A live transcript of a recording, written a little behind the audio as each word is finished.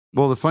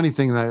Well, the funny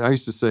thing that I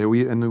used to say,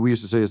 we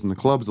used to say this in the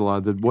clubs a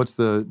lot, that what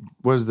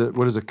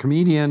is a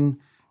comedian,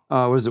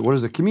 what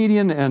does a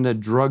comedian and a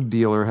drug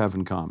dealer have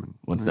in common?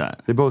 What's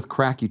that? They both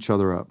crack each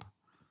other up.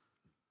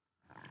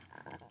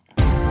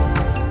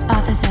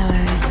 Office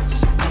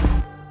hours.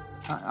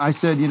 I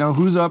said,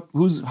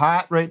 who's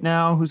hot right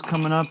now, who's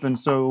coming up, and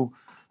so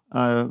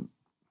your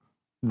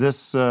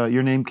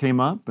name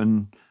came up,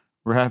 and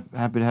we're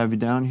happy to have you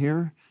down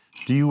here.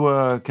 Do you,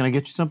 can I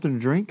get you something to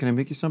drink? Can I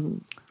make you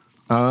something?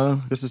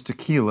 This is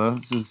tequila.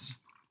 This is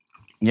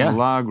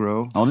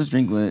Milagro. I'll just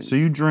drink with it. So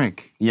you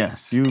drink.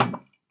 Yes. You,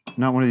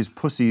 not one of these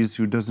pussies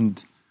who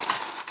doesn't,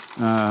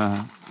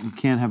 you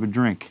can't have a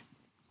drink.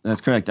 That's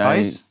correct.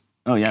 Ice?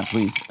 Oh, yeah,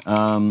 please.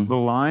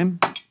 Little lime?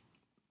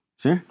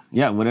 Sure.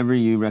 Yeah, whatever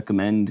you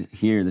recommend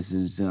here. This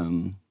is,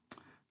 I'm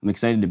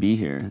excited to be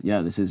here.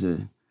 Yeah, this is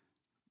a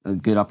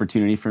good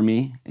opportunity for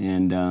me.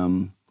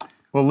 And,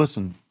 Well,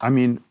 listen, I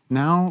mean,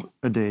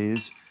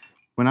 nowadays,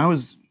 when I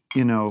was,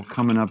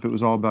 coming up, it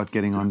was all about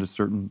getting onto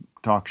certain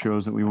talk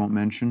shows that we won't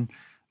mention.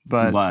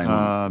 But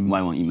why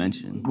won't you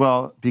mention?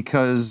 Well,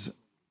 because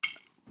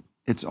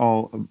it's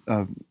all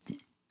a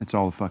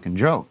fucking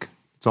joke.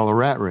 It's all a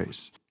rat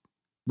race.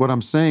 What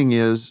I'm saying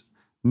is,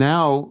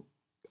 now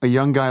a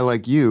young guy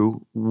like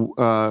you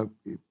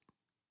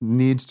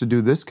needs to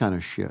do this kind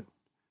of shit.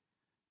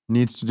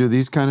 Needs to do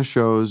these kind of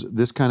shows,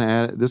 this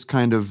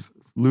kind of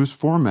loose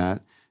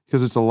format,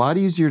 because it's a lot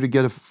easier to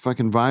get a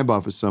fucking vibe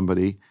off of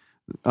somebody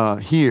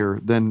here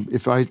than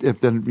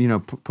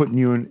putting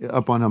you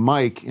up on a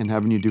mic and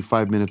having you do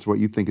 5 minutes of what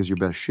you think is your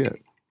best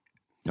shit.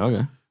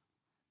 Okay.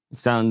 It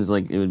sounds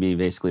like it would be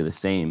basically the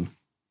same,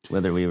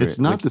 whether we were... It's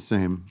not the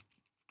same.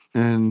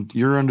 And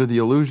you're under the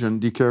illusion.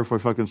 Do you care if I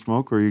fucking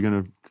smoke, or are you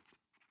going to...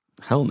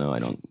 Hell no, I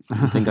don't.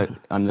 You think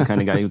I'm the kind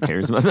of guy who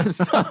cares about that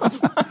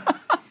stuff?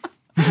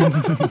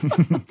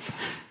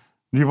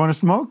 Do you want to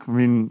smoke? I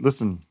mean,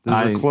 listen,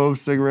 there's clove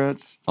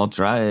cigarettes. I'll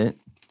try it.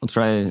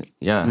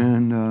 Yeah.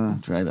 And I'll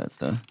try that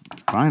stuff.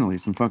 Finally,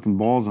 some fucking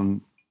balls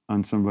on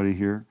somebody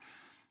here.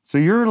 So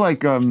you're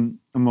like a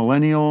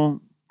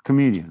millennial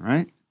comedian,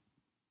 right?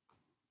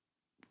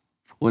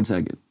 1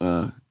 second.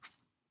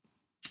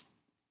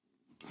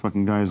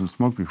 Fucking guy hasn't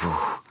smoked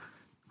before.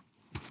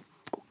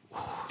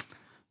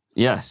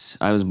 Yes,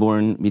 I was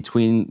born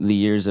between the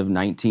years of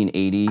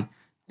 1980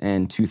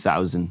 and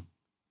 2000.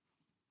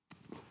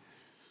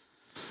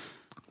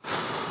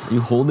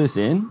 You hold this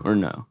in or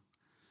no?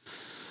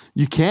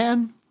 You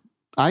can.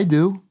 I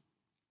do.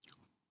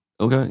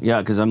 Okay,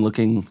 yeah, because I'm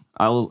looking.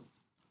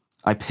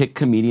 I pick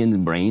comedians'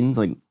 brains,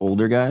 like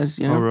older guys,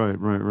 Oh,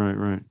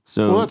 right.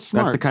 So well, that's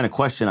smart. the kind of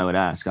question I would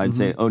ask. I'd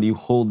say, do you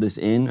hold this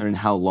in, or in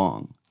how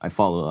long? I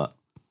follow up.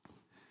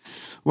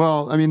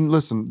 Well, I mean,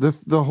 listen,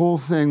 the whole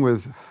thing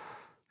with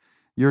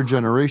your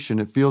generation,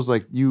 it feels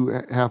like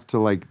you have to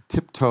like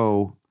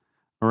tiptoe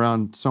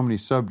around so many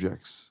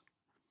subjects.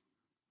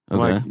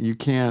 Okay. Like you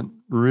can't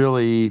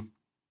really,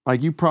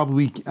 like you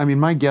probably, I mean,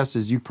 my guess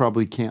is you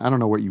probably can't, I don't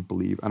know what you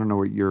believe. I don't know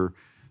what your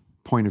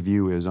point of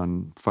view is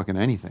on fucking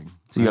anything.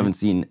 So you haven't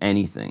seen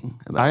anything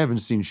about I haven't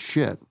seen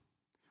shit.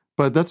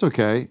 But that's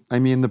okay. I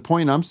mean, the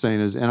point I'm saying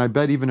is, and I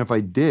bet even if I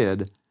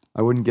did,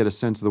 I wouldn't get a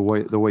sense of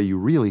the way you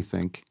really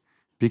think,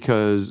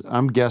 because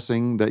I'm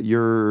guessing that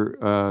you're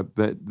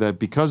that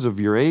because of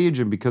your age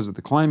and because of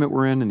the climate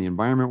we're in and the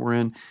environment we're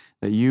in,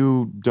 that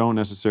you don't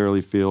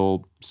necessarily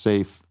feel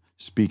safe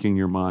speaking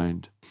your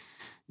mind.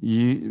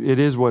 It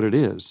is what it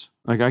is.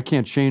 Like, I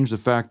can't change the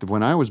fact that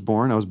when I was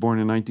born in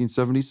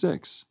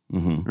 1976,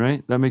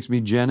 right? That makes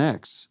me Gen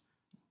X.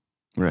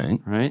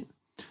 Right?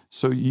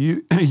 So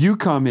you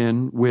come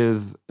in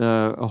with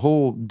a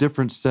whole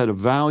different set of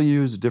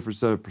values, a different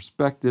set of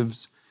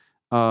perspectives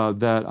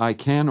that I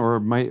can or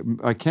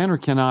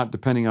cannot,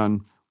 depending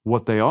on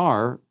what they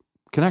are,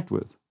 connect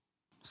with.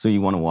 So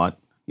you want to watch?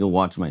 You'll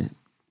watch my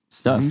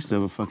stuff. I used to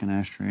have a fucking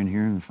ashtray in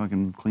here, and the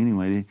fucking cleaning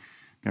lady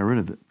got rid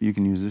of it. You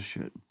can use this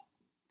shit.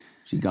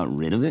 She got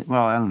rid of it?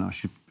 Well, I don't know.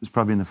 She was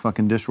probably in the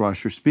fucking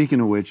dishwasher. Speaking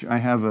of which, I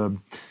have a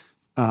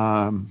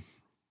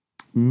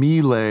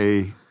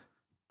Miele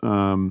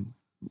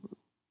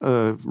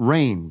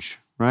range,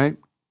 right?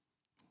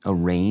 A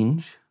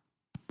range?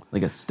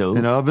 Like a stove?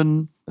 An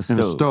oven and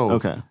a stove.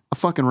 Okay. A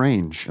fucking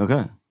range.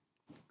 Okay.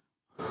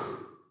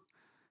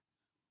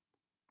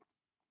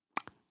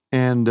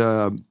 And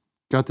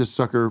got this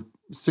sucker,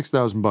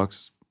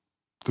 $6,000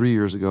 3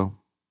 years ago.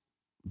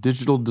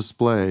 Digital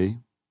display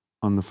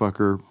on the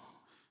fucker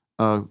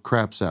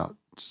craps out.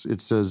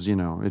 It says,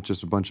 it's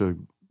just a bunch of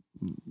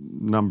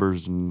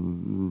numbers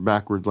and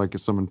backwards, like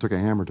if someone took a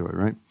hammer to it,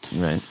 right?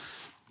 Right.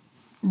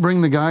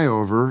 Bring the guy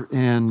over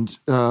and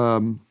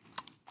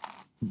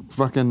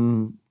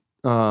fucking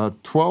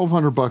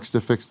 $1,200 to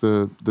fix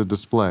the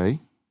display.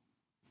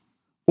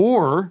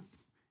 Or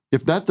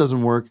if that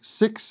doesn't work,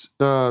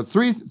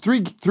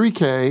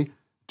 $3K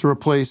to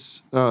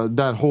replace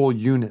that whole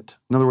unit.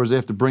 In other words, they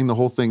have to bring the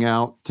whole thing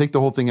out, take the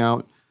whole thing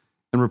out,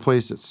 and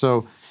replace it.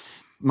 So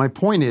my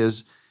point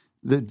is,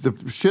 the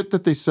shit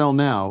that they sell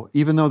now,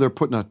 even though they're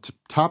putting a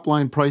top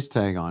line price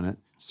tag on it,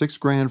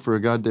 $6,000 for a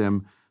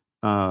goddamn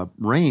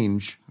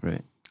range.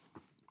 Right.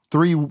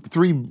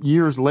 3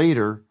 years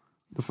later,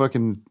 the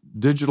fucking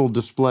digital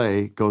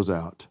display goes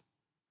out.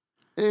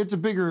 It's a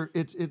bigger.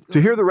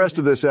 To hear the rest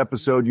of this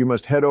episode, you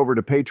must head over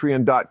to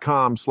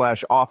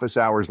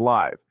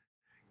patreon.com/officeHoursLive.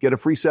 Get a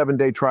free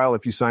 7-day trial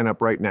if you sign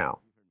up right now.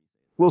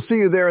 We'll see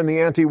you there in the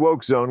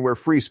anti-woke zone where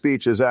free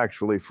speech is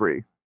actually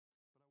free.